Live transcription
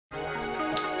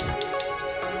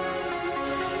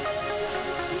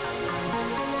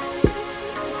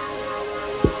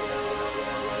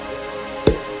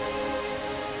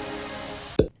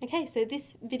Okay, so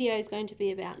this video is going to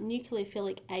be about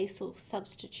nucleophilic acyl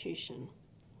substitution.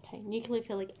 Okay,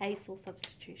 nucleophilic acyl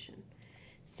substitution.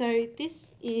 So this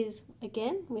is,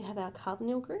 again, we have our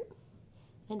carbonyl group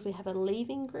and we have a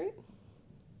leaving group.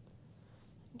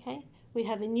 Okay, we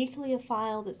have a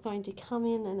nucleophile that's going to come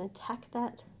in and attack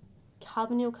that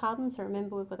carbonyl carbon. So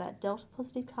remember, we've got that delta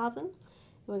positive carbon. And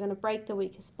we're going to break the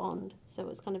weakest bond. So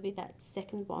it's going to be that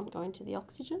second bond going to the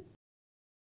oxygen.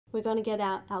 We're going to get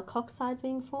our alkoxide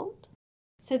being formed.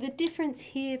 So the difference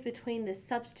here between the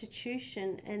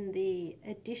substitution and the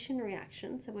addition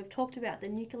reaction, so we've talked about the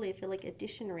nucleophilic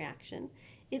addition reaction,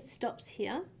 it stops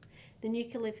here. The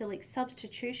nucleophilic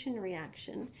substitution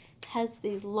reaction has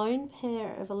these lone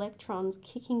pair of electrons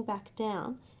kicking back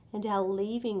down and our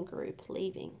leaving group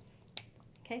leaving.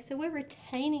 Okay, so we're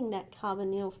retaining that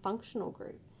carbonyl functional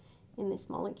group in this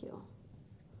molecule.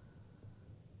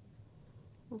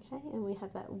 Okay, and we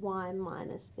have that Y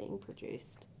minus being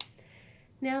produced.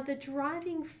 Now the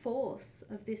driving force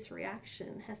of this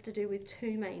reaction has to do with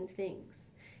two main things.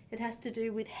 It has to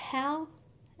do with how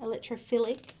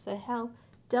electrophilic, so how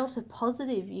delta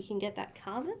positive you can get that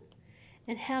carbon,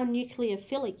 and how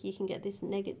nucleophilic you can get this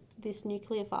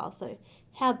nucleophile. So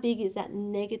how big is that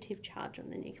negative charge on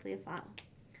the nucleophile?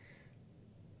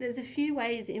 There's a few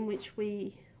ways in which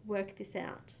we work this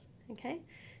out. Okay,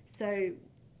 so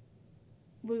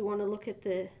we want to look at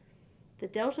the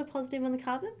delta positive on the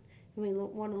carbon, and we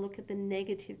want to look at the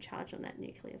negative charge on that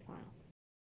nucleophile.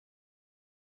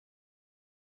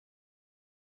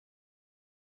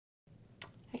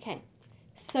 Okay,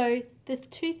 so the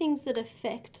two things that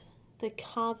affect the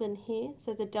carbon here,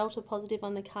 so the delta positive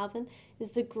on the carbon, is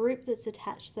the group that's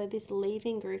attached, so this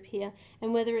leaving group here,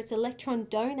 and whether it's electron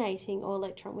donating or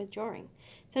electron withdrawing.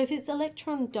 So if it's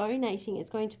electron donating, it's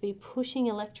going to be pushing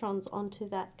electrons onto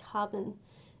that carbon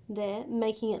there,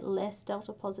 making it less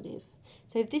delta positive.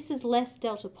 So if this is less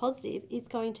delta positive, it's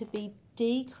going to be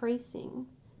decreasing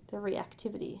the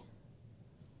reactivity,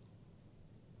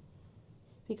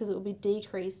 because it will be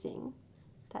decreasing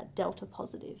that delta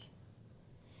positive.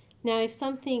 Now if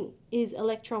something is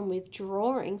electron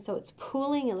withdrawing, so it's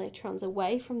pulling electrons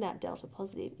away from that delta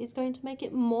positive, it's going to make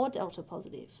it more delta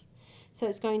positive. So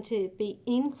it's going to be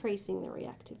increasing the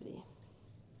reactivity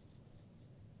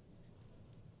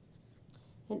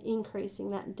and increasing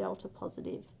that delta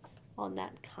positive on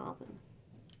that carbon.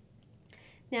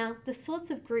 Now the sorts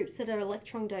of groups that are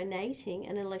electron donating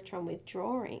and electron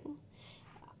withdrawing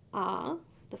are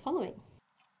the following.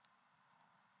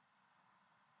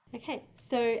 Okay,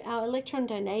 so our electron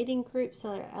donating groups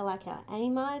are like our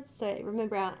amides. So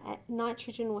remember, our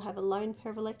nitrogen will have a lone pair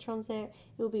of electrons there.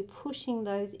 It will be pushing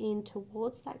those in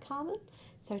towards that carbon,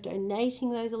 so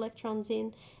donating those electrons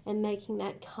in and making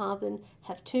that carbon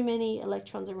have too many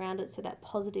electrons around it, so that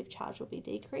positive charge will be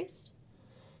decreased.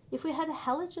 If we had a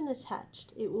halogen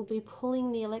attached, it will be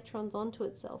pulling the electrons onto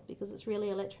itself because it's really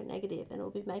electronegative, and it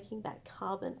will be making that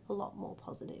carbon a lot more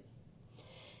positive.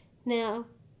 Now,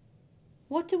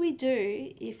 what do we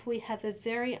do if we have a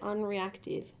very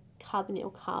unreactive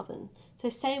carbonyl carbon? So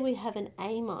say we have an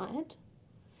amide.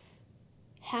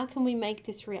 How can we make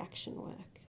this reaction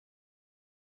work?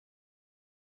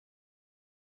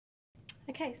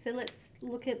 Okay, so let's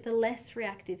look at the less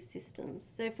reactive systems.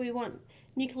 So if we want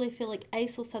nucleophilic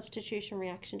acyl substitution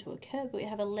reaction to occur, but we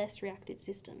have a less reactive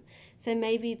system. So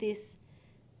maybe this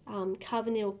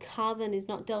carbonyl carbon is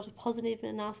not delta positive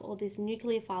enough, or this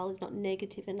nucleophile is not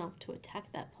negative enough to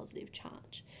attack that positive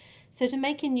charge. So to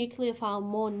make a nucleophile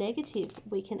more negative,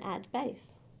 we can add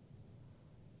base.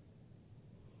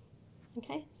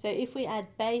 Okay, so if we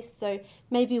add base, so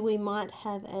maybe we might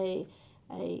have a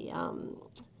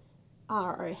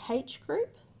ROH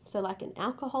group, so like an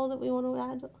alcohol that we want to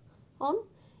add on.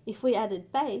 If we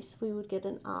added base, we would get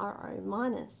an RO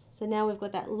minus. So now we've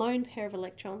got that lone pair of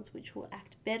electrons which will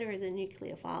act better as a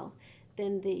nucleophile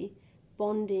than the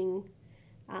bonding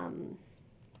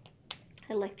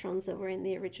electrons that were in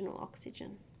the original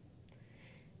oxygen.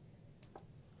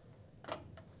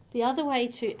 The other way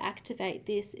to activate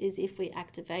this is if we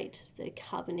activate the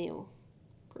carbonyl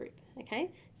group,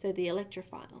 okay? So the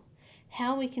electrophile.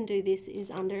 How we can do this is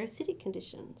under acidic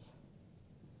conditions.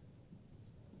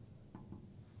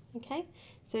 Okay,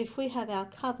 so if we have our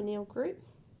carbonyl group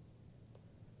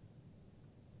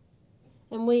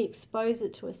and we expose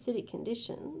it to acidic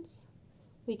conditions,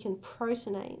 we can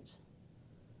protonate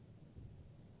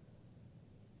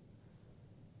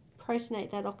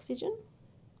that oxygen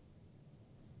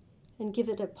and give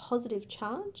it a positive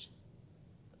charge.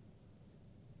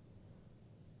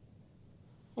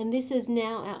 And this is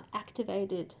now our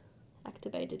activated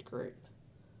group.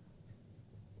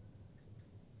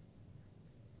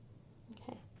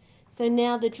 Okay, So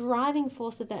now the driving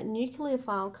force of that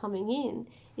nucleophile coming in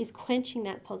is quenching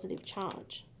that positive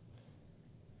charge.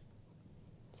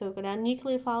 So we've got our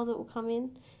nucleophile that will come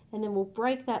in, and then we'll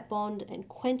break that bond and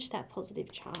quench that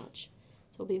positive charge.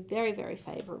 So it'll be very, very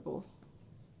favourable.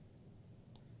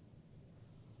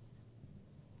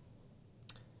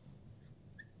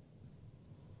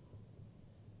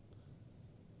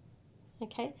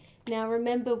 Okay, now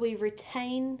remember we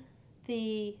retain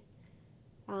the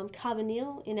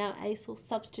carbonyl in our acyl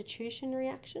substitution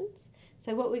reactions.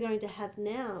 So what we're going to have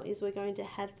now is we're going to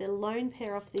have the lone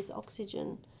pair of this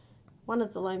oxygen, one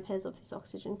of the lone pairs of this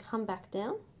oxygen, come back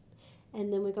down,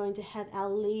 and then we're going to have our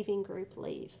leaving group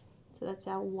leave. So that's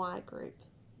our Y group,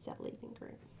 is our leaving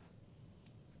group.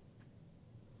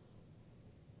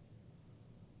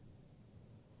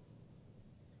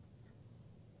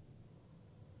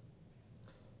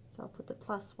 So I'll put the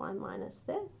plus Y minus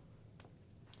there.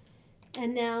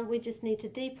 And now we just need to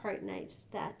deprotonate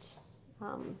that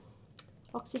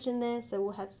oxygen there. So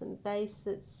we'll have some base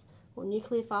that's, or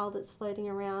nucleophile that's floating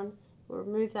around. We'll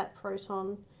remove that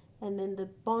proton, and then the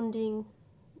bonding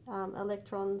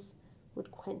electrons would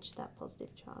quench that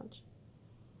positive charge.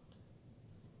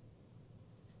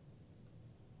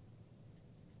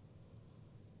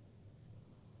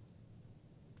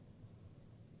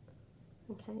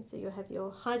 Okay, so you'll have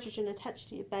your hydrogen attached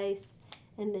to your base,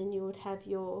 and then you would have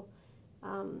your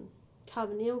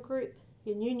carbonyl group,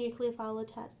 your new nucleophile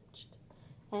attached,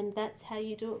 and that's how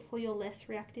you do it for your less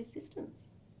reactive systems.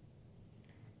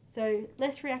 So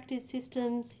less reactive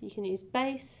systems, you can use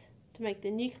base to make the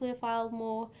nucleophile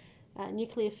more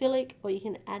nucleophilic, or you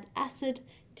can add acid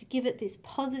to give it this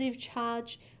positive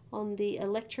charge on the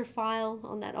electrophile,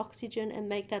 on that oxygen, and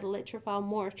make that electrophile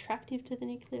more attractive to the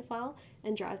nucleophile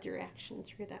and drive the reaction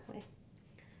through that way.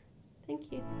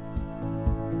 Thank you.